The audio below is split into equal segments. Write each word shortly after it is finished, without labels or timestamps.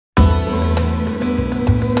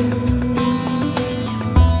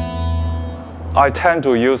I tend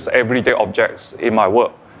to use everyday objects in my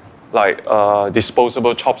work, like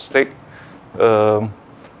disposable chopstick,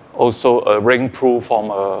 also a ring pull from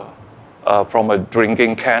a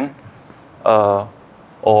drinking can,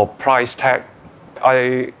 or price tag.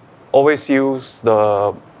 I always use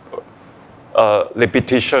the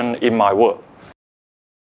repetition in my work.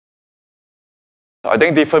 I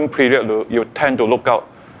think different period you tend to look out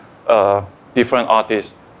different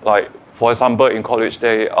artists. Like for example, in college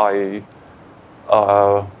day, I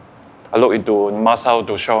look into Marcel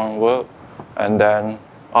Duchamp work, and then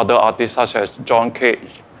other artists such as John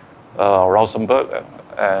Cage, Rosenberg,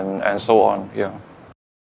 and so on. Yeah.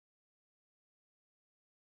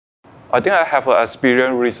 I think I have an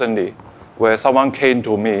experience recently where someone came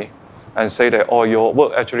to me and said that, "Oh, your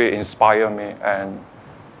work actually inspired me," and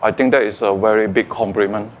I think that is a very big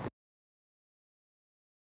compliment.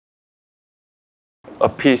 A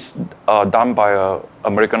piece done by an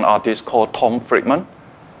American artist called Tom Friedman,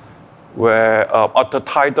 where the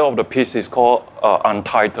title of the piece is called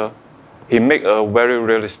Untitled. He made a very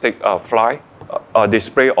realistic fly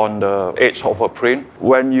display on the edge of a print.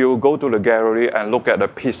 When you go to the gallery and look at the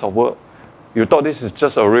piece of work, you thought this is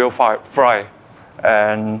just a real fly.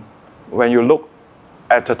 And when you look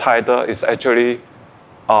at the title, it's actually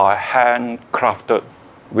handcrafted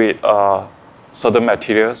with certain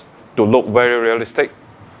materials to look very realistic.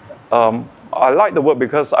 I like the work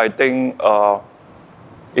because I think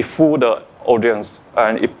it fooled the audience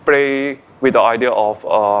and it plays with the idea of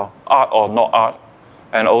art or not art,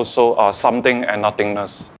 and also something and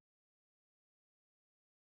nothingness.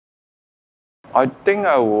 I think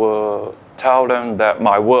I will tell them that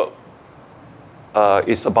my work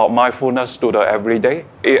is about mindfulness to the everyday.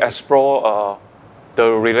 It explores the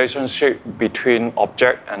relationship between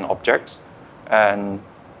object and objects, and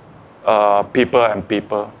people and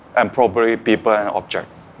people, and probably people and object.